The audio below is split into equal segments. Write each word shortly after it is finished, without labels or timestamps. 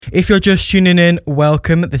If you're just tuning in,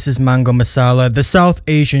 welcome. This is Mango Masala, the South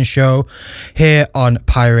Asian show here on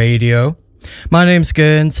Pi Radio. My name's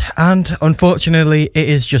Gurns, and unfortunately, it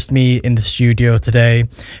is just me in the studio today.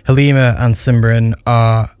 Halima and Simran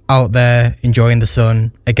are out there enjoying the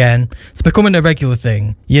sun again. It's becoming a regular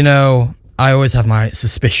thing. You know, I always have my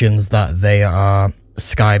suspicions that they are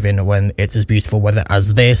skiving when it's as beautiful weather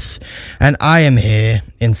as this, and I am here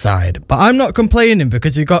inside. But I'm not complaining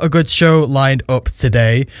because we've got a good show lined up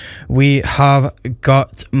today. We have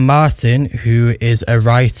got Martyn, who is a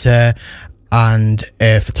writer and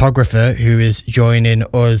a photographer, who is joining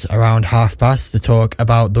us around past to talk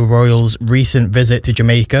about the Royals' recent visit to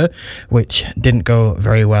Jamaica, which didn't go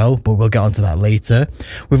very well, but we'll get onto that later.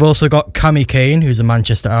 We've also got Kami Kane, who's a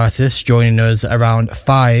Manchester artist, joining us around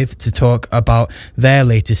 5 to talk about their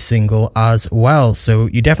latest single as well. So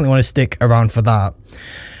you definitely want to stick around for that.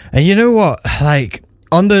 And you know what? Like,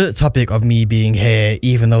 on the topic of me being here,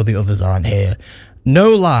 even though the others aren't here,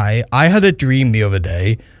 no lie, I had a dream the other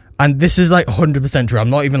day. And this is like 100% true.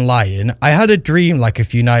 I'm not even lying. I had a dream like a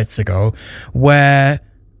few nights ago where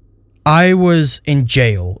I was in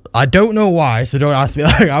jail. I don't know why, so don't ask me.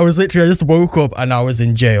 Like, I just woke up and I was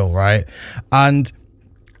in jail, right? And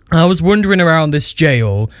I was wandering around this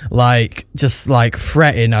jail, like, just like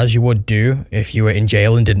fretting as you would do if you were in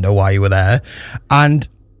jail and didn't know why you were there. And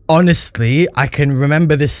honestly, I can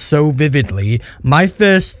remember this so vividly. My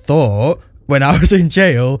first thought when I was in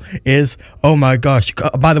jail is, oh my gosh,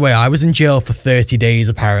 by the way, I was in jail for 30 days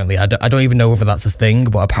apparently. I don't even know whether that's a thing,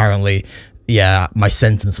 but apparently, yeah, my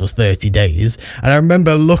sentence was 30 days. And I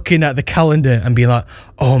remember looking at the calendar and being like,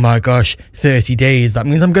 oh my gosh, 30 days. That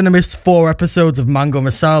means I'm going to miss 4 episodes of Mango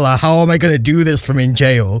Masala. How am I going to do this from in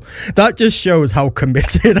jail? That just shows how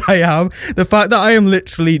committed I am. The fact that I am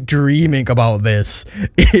literally dreaming about this,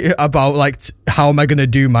 about like, how am I going to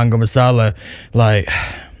do Mango Masala? Like,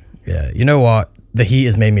 yeah, you know what? The heat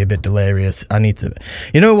has made me a bit delirious. I need to...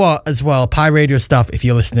 You know what, as well, Pi Radio staff, if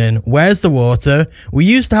you're listening, where's the water? We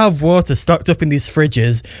used to have water stocked up in these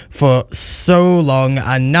fridges for so long,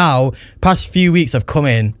 and now, past few weeks I've come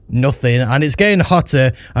in, nothing, and it's getting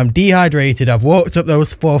hotter. I'm dehydrated. I've walked up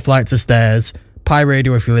those 4 flights of stairs. Pi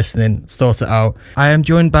Radio, if you're listening, sort it out. I am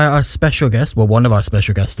joined by our special guest, well, one of our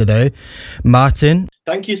special guests today, Martyn.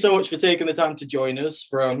 Thank you so much for taking the time to join us.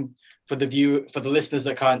 For the listeners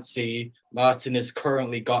that can't see, Martyn has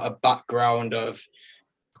currently got a background of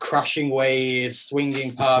crashing waves,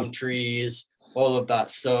 swinging palm trees, all of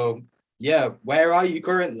that. So, yeah, where are you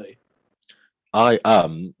currently?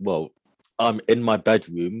 I'm in my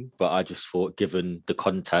bedroom, but I just thought, given the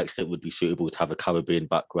context, it would be suitable to have a Caribbean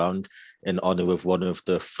background in honor of one of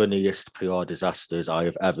the funniest PR disasters I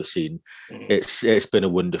have ever seen. It's been a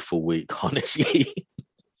wonderful week, honestly.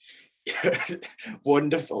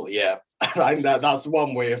 Wonderful, yeah. I think that's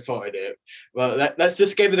one way of putting it. Well, let's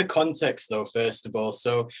just give it the context, though, first of all.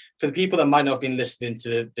 So, for the people that might not have been listening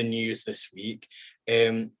to the news this week,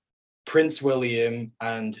 Prince William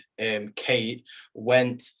and Kate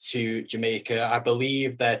went to Jamaica. I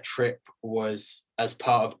believe their trip was as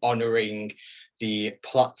part of honouring the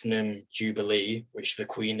Platinum Jubilee, which the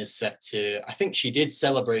Queen is set to... I think she did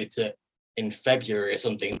celebrate it in February or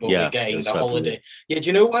something, but we're getting the holiday. Yeah, do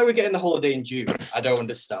you know why we're getting the holiday in June? I don't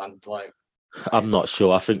understand. I'm not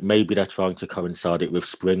sure. I think maybe they're trying to coincide it with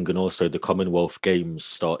spring, and also the Commonwealth Games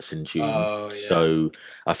starts in June. Oh, yeah. So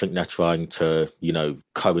I think they're trying to,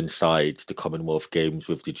 coincide the Commonwealth Games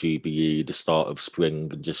with the GBE, the start of spring,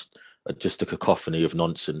 and just a cacophony of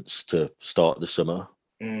nonsense to start the summer.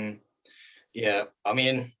 Yeah, I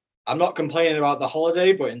mean, I'm not complaining about the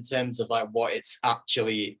holiday, but in terms of what it's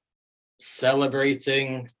actually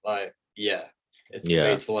celebrating, it's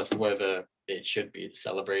debatable as to whether it should be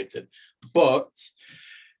celebrated. But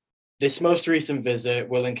this most recent visit,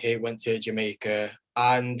 Will and Kate went to Jamaica,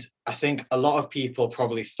 and I think a lot of people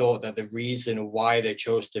probably thought that the reason why they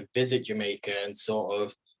chose to visit Jamaica and sort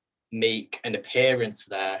of make an appearance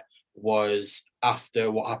there was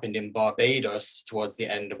after what happened in Barbados towards the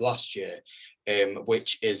end of last year,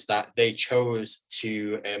 which is that they chose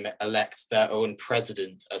to elect their own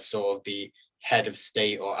president as sort of the head of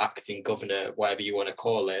state or acting governor, whatever you want to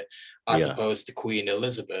call it, as opposed to Queen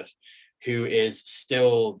Elizabeth, who is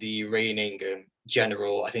still the reigning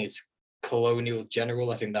general. I think it's colonial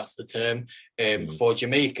general, I think that's the term, for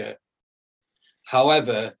Jamaica.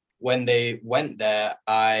 However, when they went there,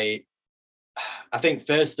 I think,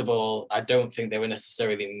 first of all, I don't think they were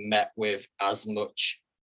necessarily met with as much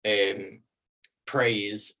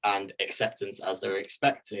praise and acceptance as they were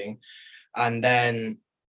expecting. And then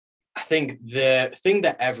I think the thing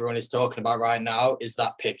that everyone is talking about right now is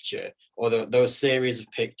that picture, or those series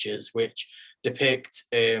of pictures, which depict,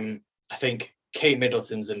 I think Kate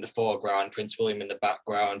Middleton's in the foreground, Prince William in the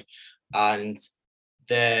background, and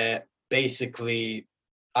they're basically,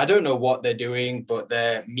 I don't know what they're doing, but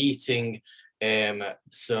they're meeting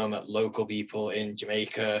some local people in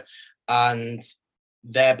Jamaica, and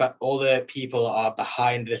all the people are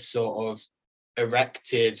behind this sort of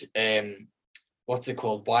erected what's it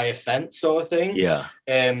called, wire fence sort of thing. Yeah.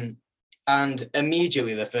 And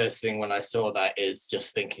immediately the first thing when I saw that is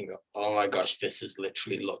just thinking, oh my gosh, this is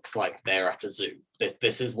literally looks like they're at a zoo.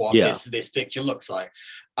 This is what this picture looks like.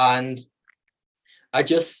 And I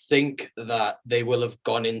just think that they will have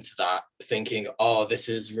gone into that thinking, oh, this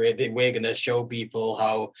is really, we're going to show people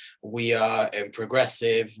how we are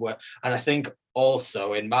progressive. And I think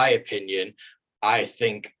also, in my opinion, I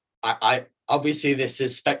think I obviously this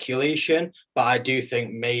is speculation, but I do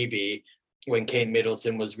think maybe when Kate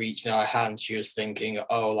Middleton was reaching out her hand, she was thinking,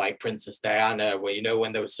 oh, like Princess Diana, well, you know,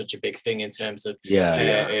 when there was such a big thing in terms of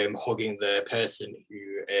hugging the person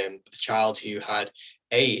who, the child who had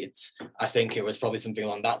AIDS. I think it was probably something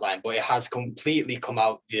along that line, but it has completely come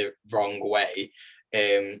out the wrong way.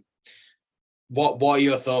 What are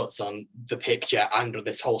your thoughts on the picture and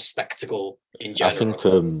this whole spectacle in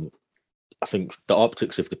general? I think the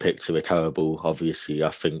optics of the picture are terrible. Obviously, I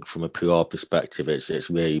think from a PR perspective, it's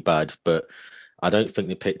really bad. But I don't think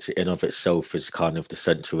the picture in of itself is kind of the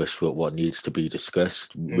central issue of what needs to be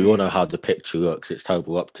discussed. We all know how the picture looks. It's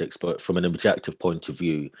terrible optics. But from an objective point of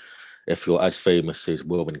view, if you're as famous as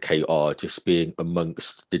Will and Kate are, just being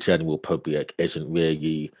amongst the general public isn't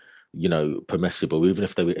really, you know, permissible. Even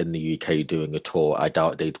if they were in the UK doing a tour, I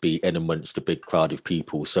doubt they'd be in amongst a big crowd of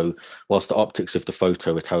people. So whilst the optics of the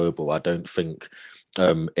photo are terrible, I don't think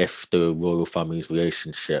if the royal family's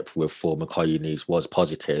relationship with former colonies was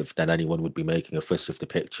positive, then anyone would be making a fuss of the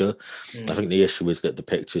picture. I think the issue is that the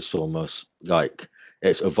picture's almost like,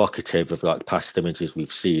 it's evocative of like past images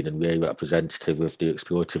we've seen and really representative of the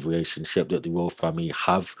exploitative relationship that the royal family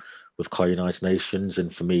have with colonized nations.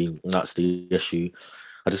 And for me, that's the issue.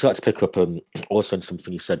 I'd just like to pick up also on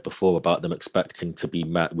something you said before about them expecting to be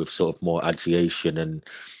met with sort of more adulation and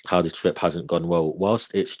how the trip hasn't gone well.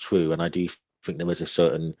 Whilst it's true, and I do think there is a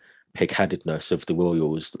certain pig-headedness of the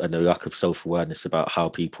royals and a lack of self-awareness about how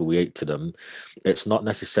people react to them, it's not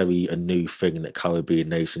necessarily a new thing that Caribbean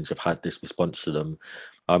nations have had this response to them.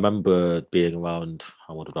 I remember being around,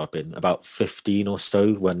 how old would I have been? About 15 or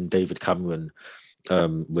so when David Cameron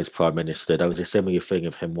was Prime Minister. There was a similar thing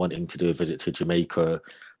of him wanting to do a visit to Jamaica.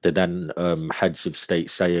 The then heads of state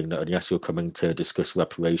saying that unless you're coming to discuss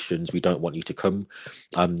reparations, we don't want you to come.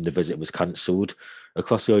 And the visit was cancelled.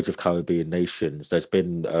 Across loads of Caribbean nations, there's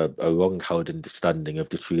been a long-held understanding of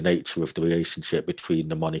the true nature of the relationship between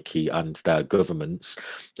the monarchy and their governments.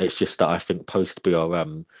 It's just that I think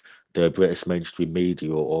post-BRM, the British mainstream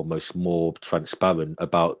media are almost more transparent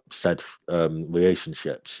about said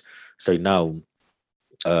relationships. So now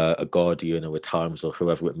a Guardian or a Times or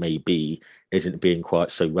whoever it may be isn't being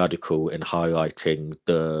quite so radical in highlighting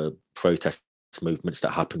the protest movements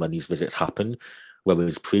that happen when these visits happen.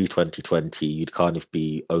 Whereas pre-2020, you'd kind of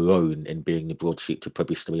be alone in being the broadsheet to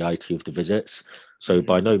publish the reality of the visits. So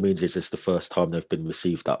by no means is this the first time they've been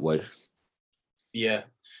received that way. Yeah.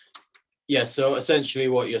 So essentially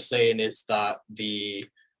what you're saying is that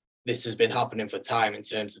this has been happening for time in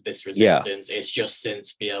terms of this resistance. It's just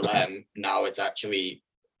since BLM now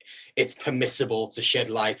it's permissible to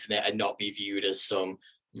shed light on it and not be viewed as some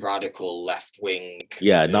radical left-wing.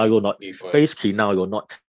 Now you're not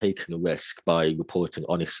taking a risk by reporting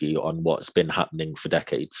honestly on what's been happening for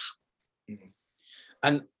decades.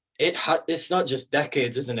 And it's not just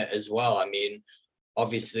decades, isn't it, as well? I mean,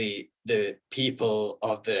 obviously the people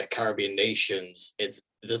of the Caribbean nations,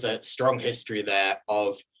 there's a strong history there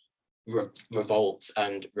of revolt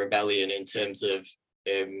and rebellion in terms of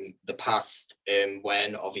the past,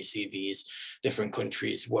 when obviously these different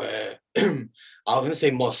countries were I'm going to say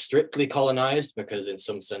more strictly colonized, because in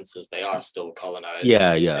some senses they are still colonized,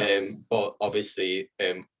 but obviously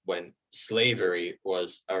when slavery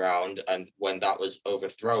was around and when that was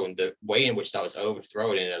overthrown, the way in which that was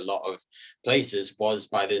overthrown in a lot of places was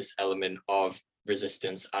by this element of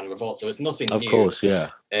resistance and revolt. So it's nothing new. Of course, yeah.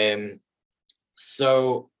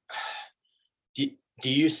 So do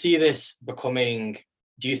you see this becoming,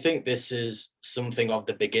 do you think this is something of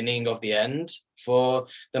the beginning of the end for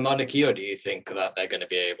the monarchy, or do you think that they're going to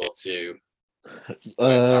be able to get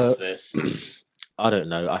past this? I don't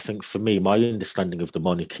know. I think for me, my understanding of the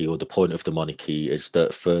monarchy, or the point of the monarchy, is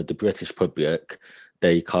that for the British public,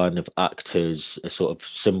 they kind of act as a sort of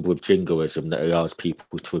symbol of jingoism that allows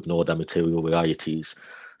people to ignore their material realities.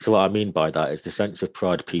 So what I mean by that is the sense of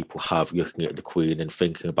pride people have looking at the Queen and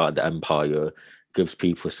thinking about the empire gives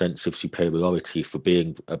people a sense of superiority for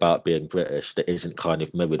being British that isn't kind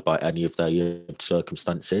of mirrored by any of their lived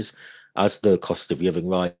circumstances. As the cost of living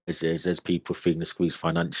rises, as people feeling the squeeze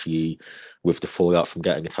financially with the fallout from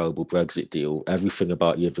getting a terrible Brexit deal, everything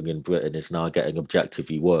about living in Britain is now getting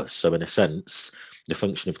objectively worse. So in a sense, the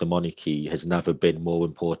function of the monarchy has never been more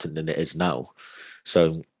important than it is now.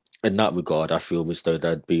 So in that regard, I feel as though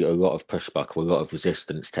there'd be a lot of pushback or a lot of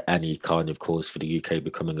resistance to any kind of cause for the UK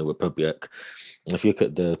becoming a republic. And if you look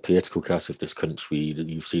at the political class of this country,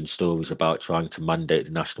 you've seen stories about trying to mandate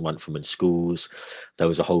the national anthem in schools. There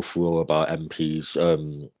was a whole furore about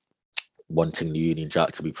MPs wanting the Union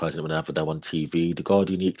Jack to be present whenever they're on TV. The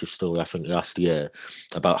Guardian leaked a story, I think, last year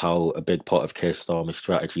about how a big part of Keir Starmer's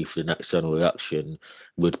strategy for the next general election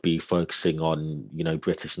would be focusing on,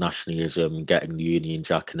 British nationalism, getting the Union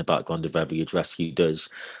Jack in the background of every address he does.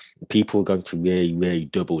 People are going to really, really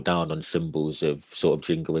double down on symbols of sort of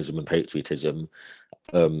jingoism and patriotism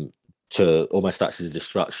to almost act as a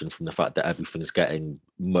distraction from the fact that everything's getting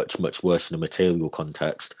much, much worse in a material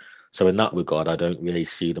context. So in that regard, I don't really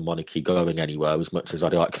see the monarchy going anywhere as much as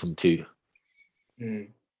I'd like them to.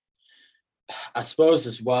 I suppose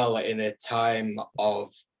as well, in a time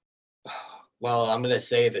of, well, I'm going to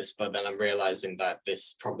say this, but then I'm realizing that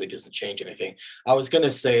this probably doesn't change anything. I was going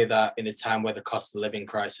to say that in a time where the cost of living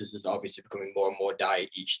crisis is obviously becoming more and more dire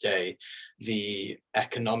each day, the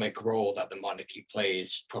economic role that the monarchy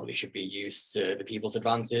plays probably should be used to the people's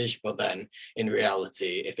advantage. But then in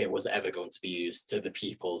reality, if it was ever going to be used to the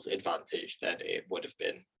people's advantage, then it would have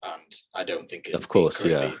been. And I don't think it's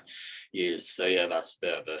currently used. So yeah, that's a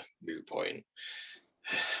bit of a moot point.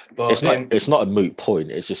 But it's not a moot point.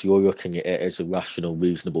 It's just you're looking at it as a rational,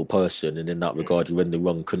 reasonable person, and in that regard, you're in the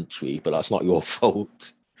wrong country. But that's not your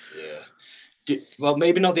fault. Yeah. Well,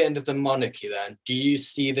 maybe not the end of the monarchy. Then, do you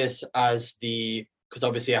see this as because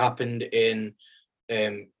obviously it happened in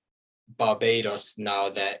Barbados now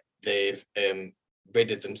that they've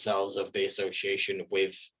ridded themselves of the association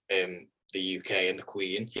with the UK and the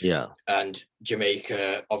Queen. Yeah. And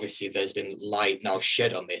Jamaica, obviously there's been light now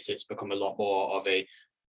shed on this. It's become a lot more of a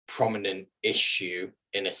prominent issue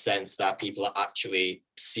in a sense that people are actually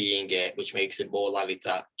seeing it, which makes it more likely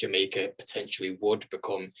that Jamaica potentially would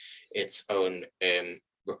become its own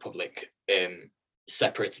republic,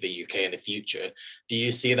 separate to the UK in the future. Do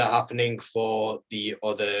you see that happening for the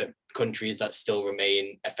other countries that still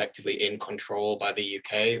remain effectively in control by the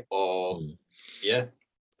UK? Or yeah?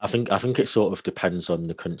 I think it sort of depends on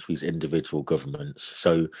the country's individual governments.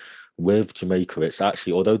 So with Jamaica, it's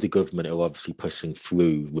actually, although the government are obviously pushing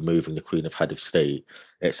through removing the Queen of Head of State,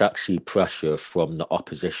 it's actually pressure from the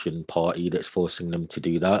opposition party that's forcing them to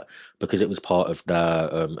do that, because it was part of their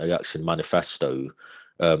election manifesto.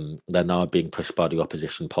 They're now being pushed by the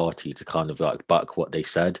opposition party to kind of like back what they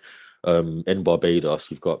said. In Barbados,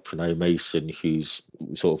 you've got Pranay Mason, who's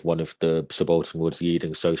sort of one of the subaltern ward's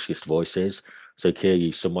leading socialist voices. So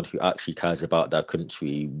clearly, someone who actually cares about their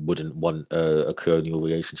country wouldn't want a colonial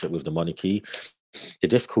relationship with the monarchy. The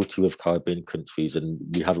difficulty with Caribbean countries, and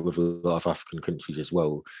we have it with a lot of African countries as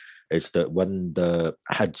well, is that when the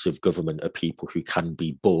heads of government are people who can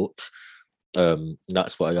be bought,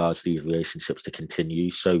 that's what allows these relationships to continue.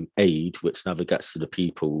 So aid, which never gets to the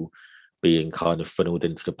people, being kind of funneled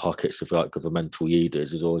into the pockets of like governmental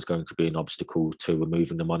leaders, is always going to be an obstacle to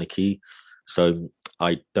removing the monarchy. So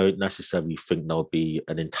I don't necessarily think there'll be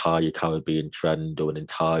an entire Caribbean trend or an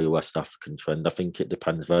entire West African trend. I think it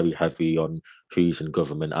depends very heavily on who's in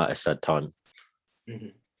government at a said time.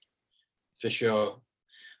 For sure.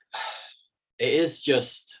 It is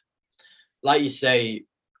just, like you say,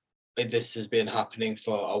 this has been happening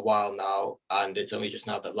for a while now, and it's only just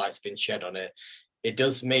now that light's been shed on it. It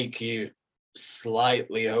does make you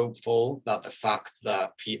slightly hopeful that the fact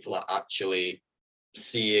that people are actually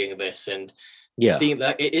seeing this and seeing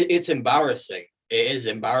that it's embarrassing. It is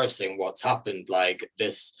embarrassing what's happened, like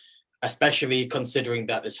this, especially considering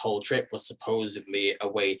that this whole trip was supposedly a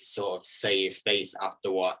way to sort of save face after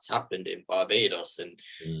what's happened in Barbados, and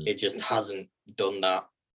it just hasn't done that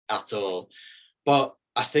at all. But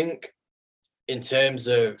I think in terms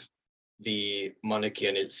of the monarchy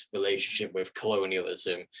and its relationship with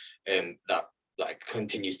colonialism, that like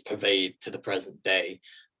continues to pervade to the present day,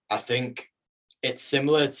 I think it's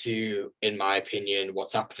similar to, in my opinion,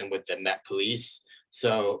 what's happening with the Met Police.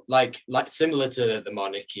 So like similar to the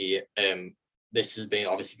monarchy, this has been,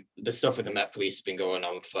 obviously the stuff with the Met Police has been going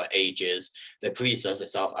on for ages. The police as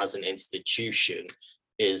itself as an institution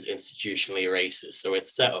is institutionally racist, so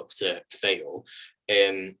it's set up to fail.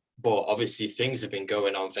 but obviously things have been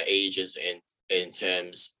going on for ages in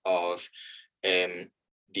terms of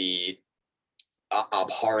the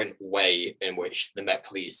abhorrent way in which the Met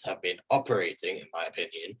Police have been operating, in my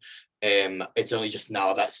opinion. It's only just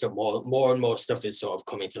now that more and more stuff is sort of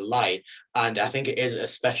coming to light, and I think it is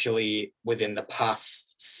especially within the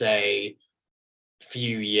past, say,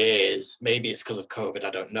 few years. Maybe it's because of COVID,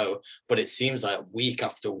 I don't know, but it seems like week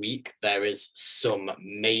after week there is some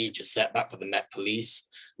major setback for the Met Police.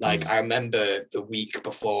 Like I remember the week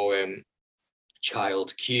before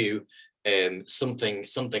Child Q, something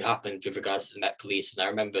happened with regards to the Met Police, and I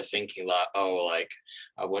remember thinking like, oh, like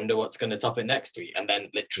I wonder what's going to top it next week, and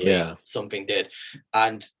then literally something did.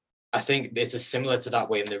 And I think this is similar to that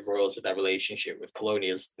way in the royals of their relationship with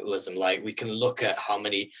colonialism. Like we can look at how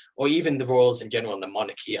many, or even the royals in general and the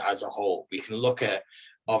monarchy as a whole, we can look at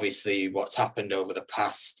obviously what's happened over the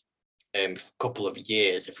past couple of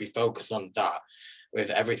years. If we focus on that, with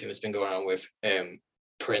everything that's been going on with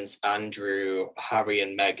Prince Andrew, Harry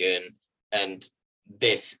and Meghan, and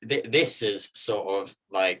this is sort of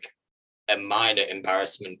like a minor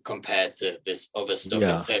embarrassment compared to this other stuff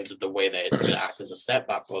in terms of the way that it's going to act as a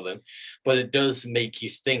setback for them. But it does make you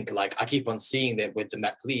think, like I keep on seeing that with the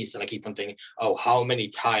Met Police, and I keep on thinking, oh, how many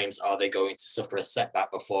times are they going to suffer a setback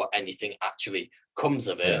before anything actually comes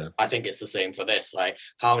of it? I think it's the same for this. Like,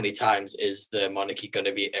 how many times is the monarchy going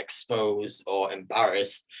to be exposed or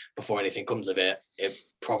embarrassed before anything comes of it? It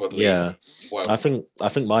probably won't. I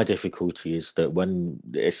think my difficulty is that when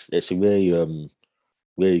it's a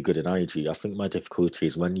really good analogy. I think my difficulty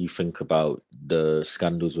is when you think about the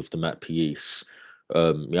scandals with the Met Police,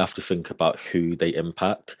 you have to think about who they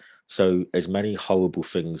impact. So as many horrible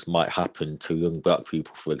things might happen to young black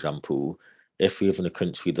people, for example, if we live in a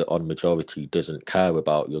country that on majority doesn't care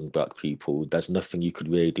about young black people, there's nothing you could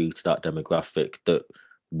really do to that demographic that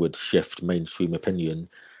would shift mainstream opinion.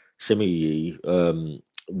 Similarly,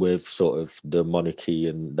 with sort of the monarchy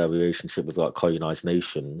and their relationship with like colonized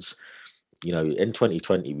nations, you know, in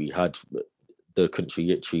 2020, we had the country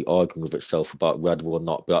literally arguing with itself about whether or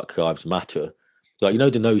not Black Lives Matter. Like, you know,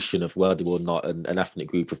 the notion of whether or not an ethnic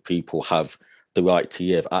group of people have the right to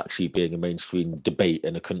live actually being a mainstream debate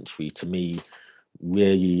in a country, to me,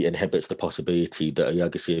 really inhibits the possibility that a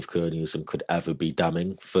legacy of colonialism could ever be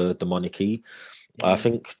damning for the monarchy. I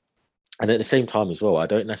think, and at the same time as well, I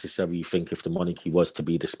don't necessarily think if the monarchy was to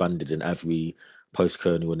be disbanded and every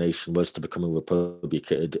post-colonial nation was to become a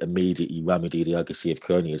republic, it'd immediately remedy the legacy of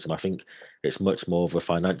colonialism. I think it's much more of a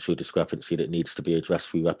financial discrepancy that needs to be addressed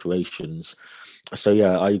through reparations. So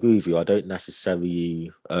yeah, I agree with you. I don't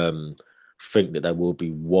necessarily think that there will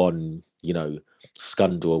be one, you know,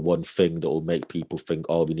 scandal or one thing that will make people think,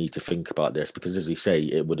 oh, we need to think about this, because as you say,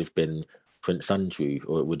 it would have been Prince Andrew,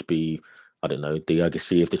 or it would be, I don't know, the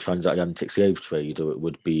legacy of the transatlantic slave trade, or it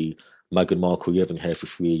would be Meghan Markle living here for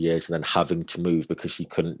 3 years and then having to move because she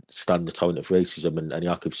couldn't stand the tone of racism and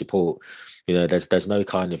lack of support. You know, there's no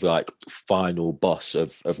kind of like final boss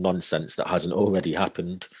of nonsense that hasn't already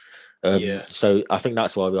happened. So I think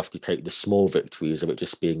that's why we have to take the small victories of it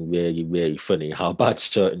just being really, really funny how bad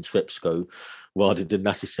certain trips go, rather than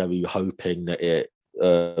necessarily hoping that it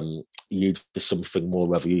leads to something more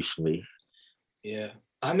revolutionary. Yeah,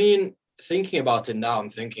 I mean, thinking about it now, I'm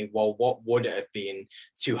thinking, well, what would it have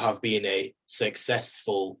been a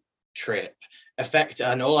successful trip?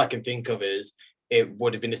 And all I can think of is it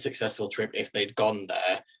would have been a successful trip if they'd gone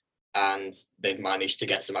there and they'd managed to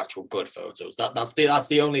get some actual good photos. That's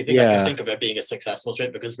the only thing I can think of it being a successful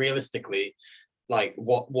trip, because realistically, like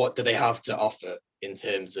what do they have to offer in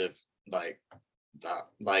terms of like that?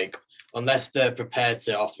 Like, unless they're prepared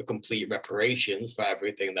to offer complete reparations for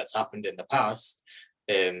everything that's happened in the past,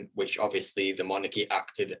 which obviously the monarchy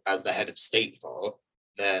acted as the head of state for,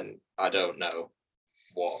 then I don't know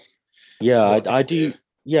what. Yeah, I do.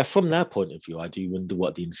 Yeah, from their point of view, I do wonder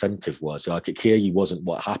what the incentive was. Like, it clearly wasn't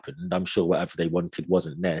what happened. I'm sure whatever they wanted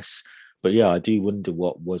wasn't this. But yeah, I do wonder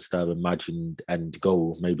what was their imagined end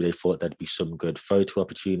goal. Maybe they thought there'd be some good photo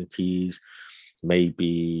opportunities.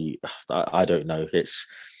 Maybe, I don't know. It's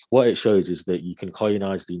what it shows is that you can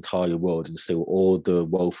colonize the entire world and steal all the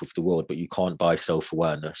wealth of the world, but you can't buy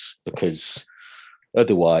self-awareness, because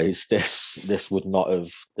otherwise this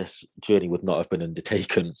journey would not have been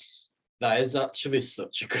undertaken. That is actually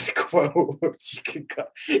such a good quote.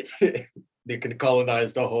 You can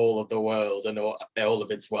colonize the whole of the world and all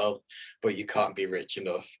of its wealth, but you can't be rich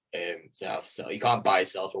enough to have you can't buy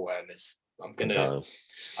self-awareness. I'm gonna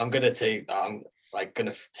take that. I'm like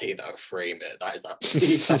gonna take that, frame it. That is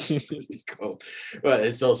absolutely cool. But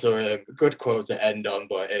it's also a good quote to end on.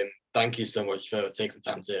 But thank you so much for taking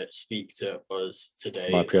the time to speak to us today.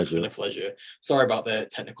 My pleasure. It's been a pleasure. Sorry about the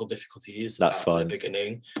technical difficulties at the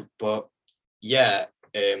beginning, but yeah,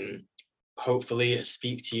 hopefully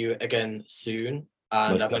speak to you again soon.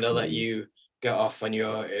 And most I'm going to let you get off on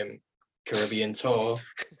your Caribbean tour.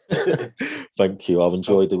 Thank you. I've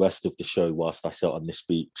enjoyed the rest of the show whilst I sat on this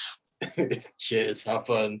beach. Cheers. Have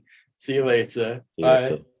fun. See you later.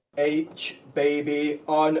 Bye. H Baby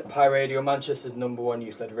on Pi Radio, Manchester's #1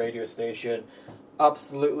 youth-led radio station.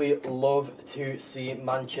 Absolutely love to see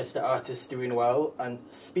Manchester artists doing well. And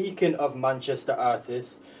speaking of Manchester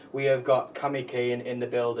artists, we have got Kami Kane in the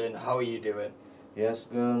building. How are you doing? Yes,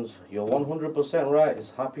 Gurns, you're 100% right.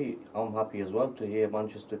 I'm happy as well to hear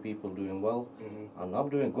Manchester people doing well. Mm-hmm. And I'm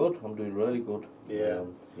doing good. I'm doing really good. Yeah.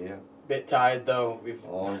 Yeah. Bit tired though. We've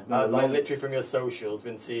literally from your socials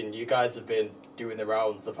been seeing you guys have been doing the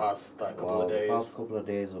rounds the past couple of days. The past couple of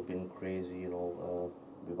days have been crazy.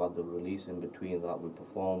 We've had the release in between that. We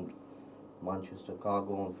performed Manchester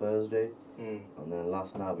Cargo on Thursday, and then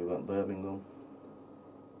last night we went Birmingham,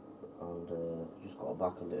 and just got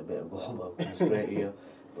back a little bit ago, but I'm straight here.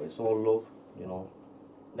 But it's all love,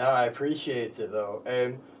 No, I appreciate it though.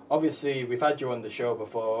 Obviously we've had you on the show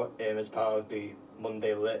before as part of the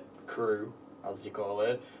Monday Lit crew, as you call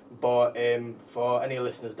it, but for any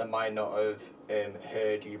listeners that might not have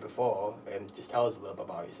heard you before, just tell us a little bit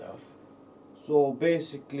about yourself. So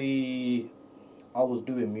basically, I was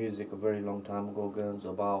doing music a very long time ago, girls.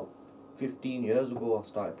 About 15 years ago I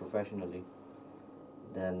started professionally.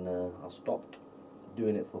 Then I stopped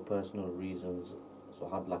doing it for personal reasons, so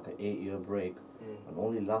I had an 8-year break, and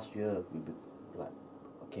only last year I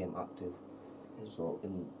became active. So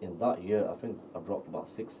in that year, I think I dropped about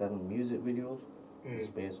 6-7 music videos in the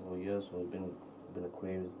space of a year. So it's been a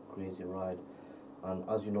crazy ride. And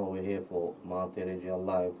as you know, we're here for Maa Tere Jeya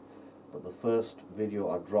live. But the first video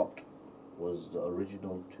I dropped was the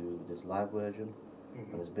original to this live version,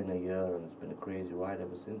 and it's been a year, and it's been a crazy ride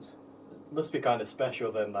ever since. It must be kind of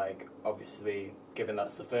special then, obviously, given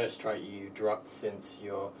that's the first track you dropped since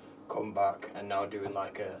your comeback, and now doing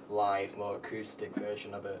a live, more acoustic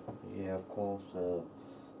version of it. Yeah, of course.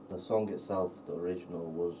 The song itself, the original,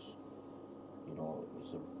 was,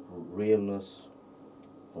 it's a realness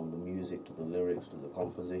from the music to the lyrics to the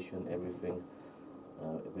composition, everything.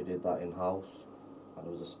 We did that in-house, and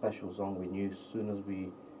it was a special song. We knew as soon as we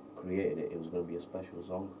created it, it was going to be a special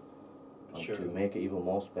song. And to make it even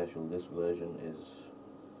more special, this version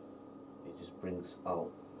it just brings out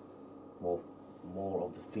more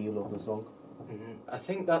of the feel of the song. I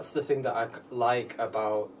think that's the thing that I like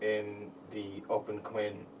about the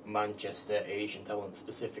up-and-coming Manchester Asian talent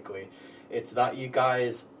specifically. It's that you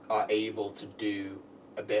guys are able to do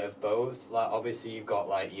a bit of both. Obviously you've got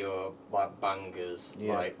your bangers,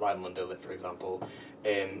 like Monday Lit, for example,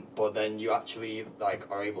 but then you actually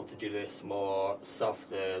are able to do this more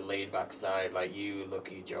softer, laid back side. You,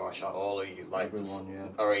 Luqy, Josh, all of you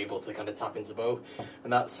are able to kind of tap into both,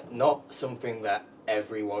 and that's not something that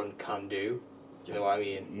everyone can do. Do you know what I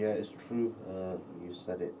mean? Yeah, it's true. You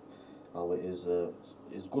said it how it is.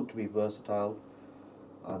 It's good to be versatile.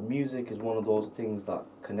 Music is one of those things that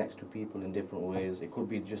connects to people in different ways. It could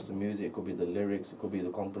be just the music, it could be the lyrics, it could be the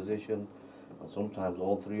composition, and sometimes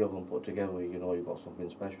all three of them put together, you've got something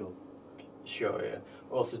special. Sure, yeah.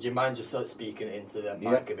 Also, do you mind just speaking into the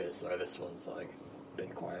mic a bit? Sorry, this one's a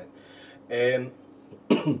bit quiet.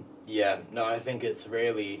 Yeah, no, I think it's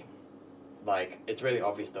really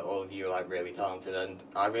obvious that all of you are really talented, and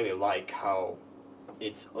I really like how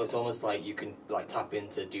it's almost like you can tap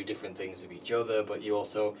into do different things with each other, but you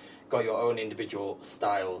also got your own individual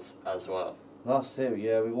styles as well. That's it,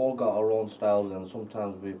 yeah. We've all got our own styles, and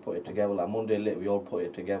sometimes we put it together. Like Monday Lit, we all put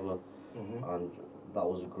it together, and that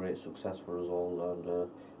was a great success for us all.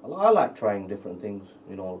 And I like trying different things,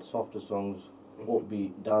 softer songs,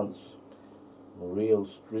 upbeat, dance, real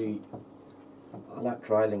street. I like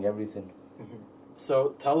trialing everything.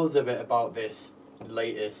 So tell us a bit about this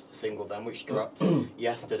latest single then, which dropped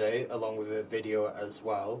yesterday, along with a video as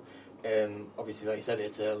well. Obviously, like you said,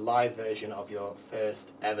 it's a live version of your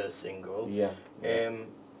first ever single. Yeah.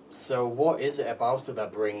 So what is it about it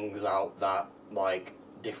that brings out that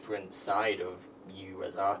different side of you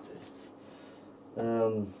as artists?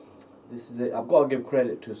 This is it. I've got to give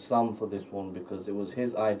credit to Sam for this one, because it was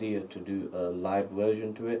his idea to do a live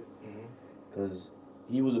version to it, because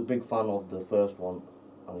he was a big fan of the first one.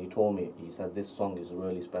 And he told me, he said, this song is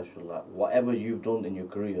really special. Whatever you've done in your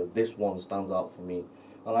career, this one stands out for me.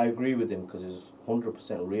 And I agree with him, because there's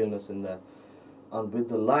 100% realness in there. And with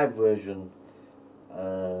the live version,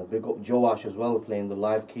 big up Joash as well, playing the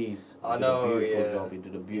live keys. I know, He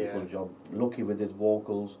did a beautiful job. Luqy with his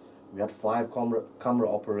vocals, We had 5 camera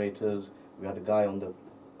operators. We had a guy on the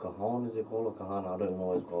Kahan, is it called, or Kahana? I don't know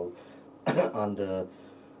what it's called.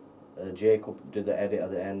 And Jacob did the edit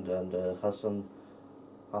at the end, and Hassan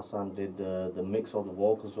did the mix of the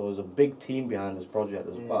vocals. So there's a big team behind this project.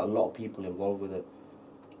 There's quite a lot of people involved with it,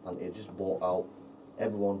 and it just brought out.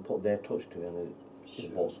 Everyone put their touch to it, and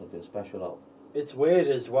it brought something special out. It's weird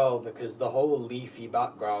as well because the whole leafy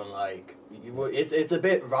background, like, it's a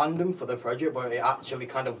bit random for the project, but it actually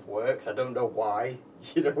kind of works. I don't know why.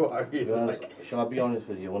 You know what I mean? Like, shall I be honest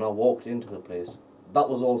with you? When I walked into the place, that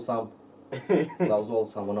was all Sam. That was all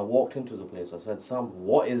Sam. When I walked into the place, I said, Sam,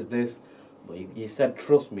 what is this? But he said,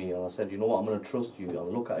 trust me. And I said, you know what, I'm going to trust you.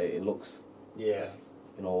 And look at it, it looks... Yeah.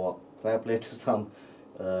 You know what, fair play to Sam.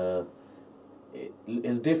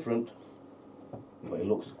 It's different, but it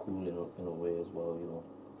looks cool in a way as well, you know.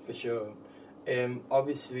 For sure.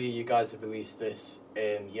 Obviously, you guys have released this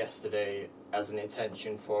yesterday as an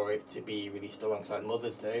intention for it to be released alongside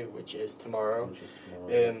Mother's Day, which is tomorrow.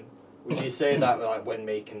 Would you say that, like, when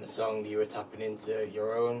making the song, you were tapping into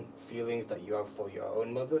your own feelings that you have for your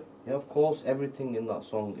own mother? Yeah, of course. Everything in that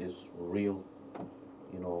song is real.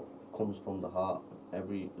 You know, comes from the heart.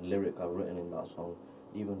 Every lyric I've written in that song,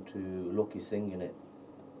 even to Luqy singing it,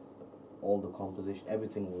 all the composition,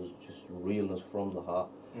 everything was just realness from the heart.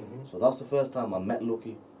 So that's the first time I met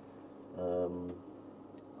Luqy, and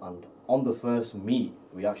on the first meet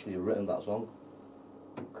we actually written that song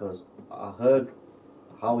because I heard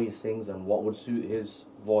how he sings and what would suit his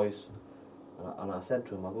voice, and I said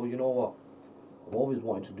to him, I go, you know what, I've always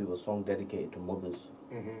wanted to do a song dedicated to mothers,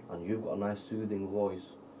 and you've got a nice soothing voice,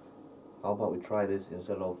 how about we try this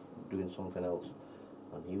instead of doing something else?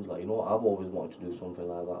 And he was like, you know what, I've always wanted to do something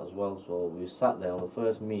like that as well. So we sat there on the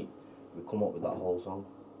first meet, we come up with that whole song.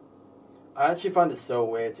 I actually find it so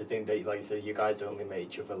weird to think that, like you said, you guys only met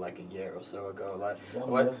each other like a year or so ago. Like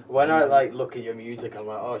when I like look at your music, I'm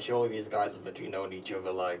like, oh, surely these guys have literally known each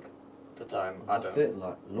other like for time. That's it.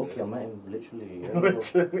 Like, Luqy, I met him literally a year ago.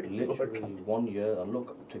 Literally 1 year, and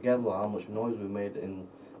look together how much noise we made in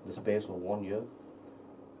the space of 1 year.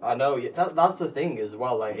 I know, that's the thing as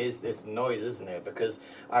well, like, is this noise, isn't it? Because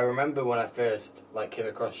I remember when I first, like, came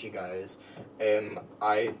across you guys,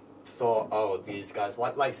 I thought, oh, these guys,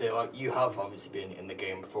 like say, like, you have obviously been in the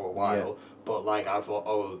game for a while, but, like, I thought,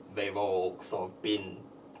 oh, they've all sort of been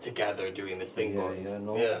together doing this thing,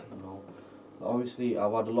 no. Obviously,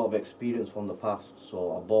 I've had a lot of experience from the past,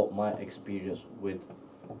 so I brought my experience with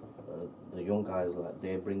the young guys, like,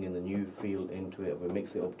 they bring in the new feel into it, we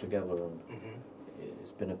mix it up together, and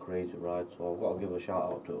it's been a crazy ride, so I've got to give a shout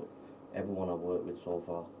out to everyone I've worked with so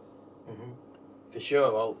far. For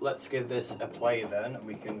sure. Well, let's give this a play then, and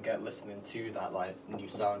we can get listening to that like new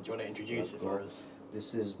sound. Do you want to introduce it for us?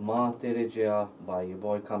 This is Maa Tere Jeya by your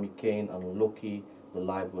boy Kami Kane and Luqy, the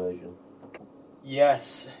live version.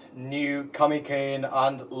 Yes, new Kami Kane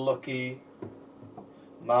and Luqy,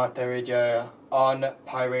 Maa Tere Jeya on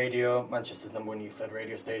Pi Radio, Manchester's #1 youth-led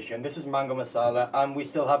radio station. This is Mango Masala, and we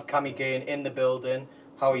still have Kami Kane in the building.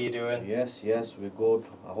 How are you doing? Yes, we're good.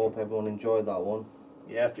 I hope everyone enjoyed that one.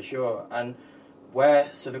 Yeah, for sure. And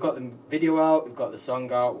so they've got the video out, they've got the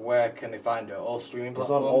song out. Where can they find it? All streaming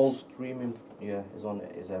platforms? It's on all streaming. Yeah,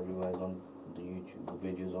 it's everywhere. It's on the YouTube. The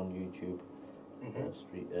videos on YouTube,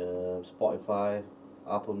 Spotify,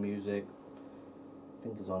 Apple Music. I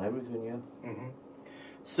think it's on everything. Yeah.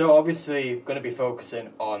 So obviously going to be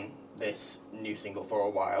focusing on this new single for a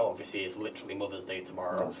while. Obviously it's literally Mother's Day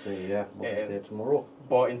tomorrow. That's it, yeah, Mother's Day tomorrow.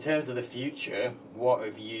 But in terms of the future, what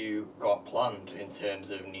have you got planned in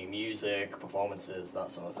terms of new music, performances,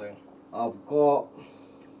 that sort of thing? I've got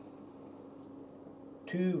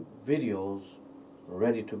 2 videos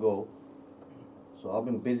ready to go. So I've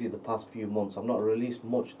been busy the past few months. I've not released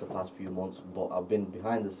much the past few months, but I've been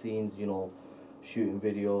behind the scenes, you know, shooting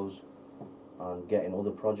videos and getting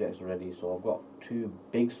other projects ready. So I've got 2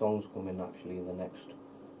 big songs coming actually in the next.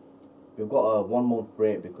 We've got a 1 month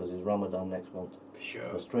break because it's Ramadan next month. Sure.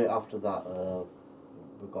 But straight after that,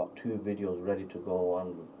 we've got 2 videos ready to go,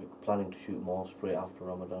 and we're planning to shoot more straight after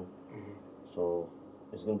Ramadan. So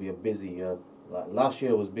it's going to be a busy year. Like last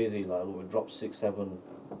year was busy. Like we dropped 6, 7,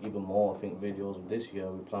 even more, I think, videos. This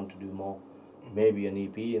year we plan to do more. Maybe an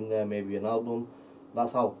EP in there, maybe an album.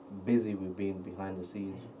 That's how busy we've been behind the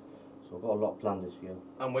scenes. So I've got a lot planned this year.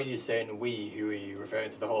 And when you're saying we, who are you referring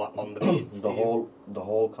to? The whole on the beats? the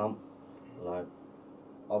whole camp. Like,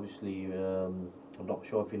 obviously, I'm not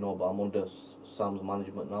sure if you know, but I'm under Sam's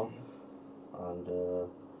management now, and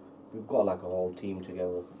we've got like a whole team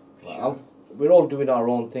together. Like, we're all doing our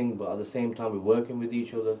own thing, but at the same time we're working with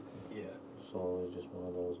each other. Yeah. So it's just one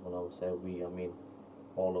of those. When I say we, I mean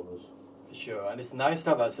all of us. For sure, and it's nice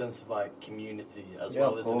to have that sense of like community as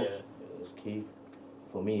well, isn't it? It's key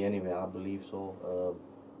for me anyway. I believe so.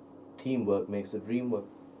 Teamwork makes the dream work.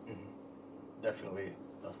 Definitely,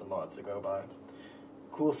 that's the motto to go by.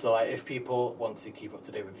 Cool. So, like, if people want to keep up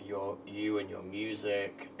to date with you and your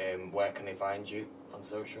music, where can they find you on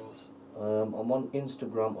socials? I'm on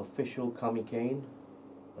Instagram, official Kami Kane.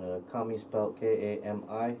 Kami spelled Kami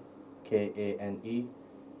Kane.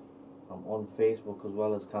 I'm on Facebook as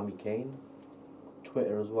well as Kami Kane.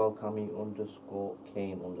 Twitter as well, Kami_Kane_.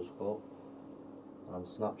 And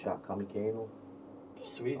Snapchat, Kami Kane.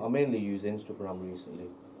 Sweet. I mainly use Instagram recently.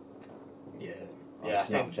 Yeah. Yeah,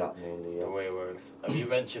 Snapchat mainly. That's the way it works. Have you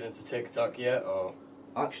ventured into TikTok yet, or?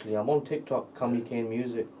 Actually, I'm on TikTok. Kami Kane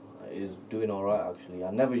Music is doing alright. Actually,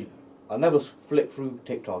 I never flip through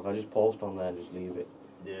TikTok. I just post on there and just leave it.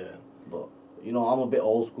 Yeah. But you know, I'm a bit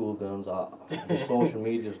old school, guns. The social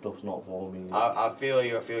media stuff's not for me. I feel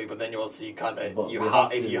you. But then you also you have to.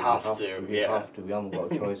 We have to. We haven't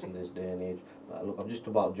got a choice in this day and age. Look, I've just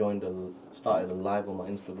about started a live on my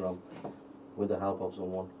Instagram with the help of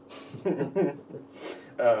someone.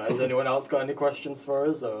 Has anyone else got any questions for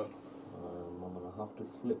us? Or? I'm gonna have to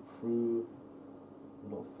flip through.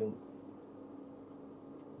 I don't think.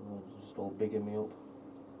 It's just all bigging me up.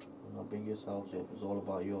 Not big yourselves up. It's all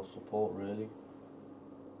about your support, really.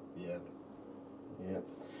 Yeah. Yeah.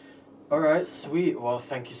 All right, sweet. Well,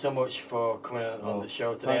 thank you so much for coming on the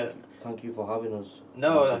show today. Thank you for having us.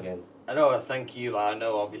 No, again. I know. Thank you. I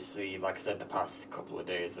know, obviously, like I said, the past couple of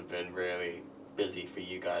days have been really busy for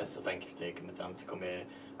you guys. So thank you for taking the time to come here.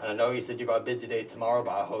 And I know you said you got a busy day tomorrow,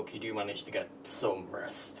 but I hope you do manage to get some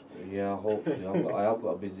rest. Yeah, hopefully. I have got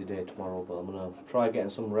a busy day tomorrow, but I'm gonna try getting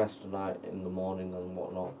some rest tonight in the morning and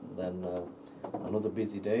whatnot. Then another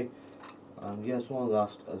busy day. And yeah, someone's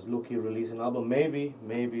asked, is Luqy releasing an album? Maybe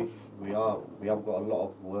we are. We have got a lot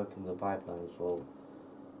of work in the pipeline. So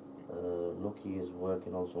Luqy is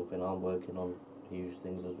working on something. I'm working on huge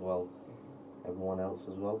things as well. Everyone else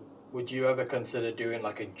as well. Would you ever consider doing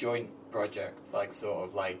like a joint project, like sort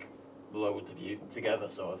of like loads of you together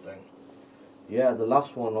sort of thing? Yeah, the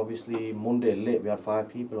last one, obviously, Monday Lit, we had 5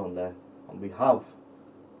 people on there. And we have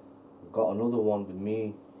got another one with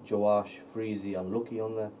me, Joash, Freezy and Luqy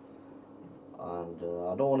on there. And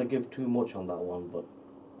I don't want to give too much on that one, but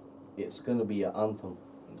it's going to be an anthem.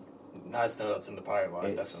 It's nice to know that's in the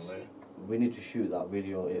pipeline, definitely. We need to shoot that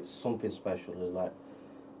video. It's something special. It's like,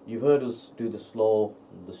 you've heard us do the slow,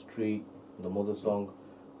 the street, the mother song.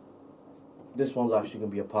 This one's actually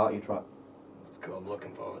going to be a party track. That's cool. I'm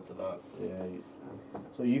looking forward to that. Yeah.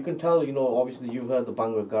 So you can tell, you know, obviously you've heard the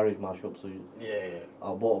Banger Garage mashup, so yeah.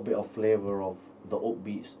 I brought a bit of flavour of the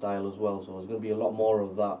upbeat style as well, so there's going to be a lot more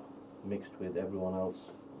of that mixed with everyone else.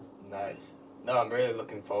 Nice. No, I'm really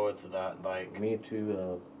looking forward to that. Like me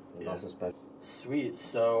too. That's a special. Sweet.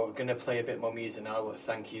 So, I'm gonna play a bit more music now. But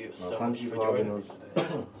thank you so much for joining us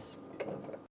today.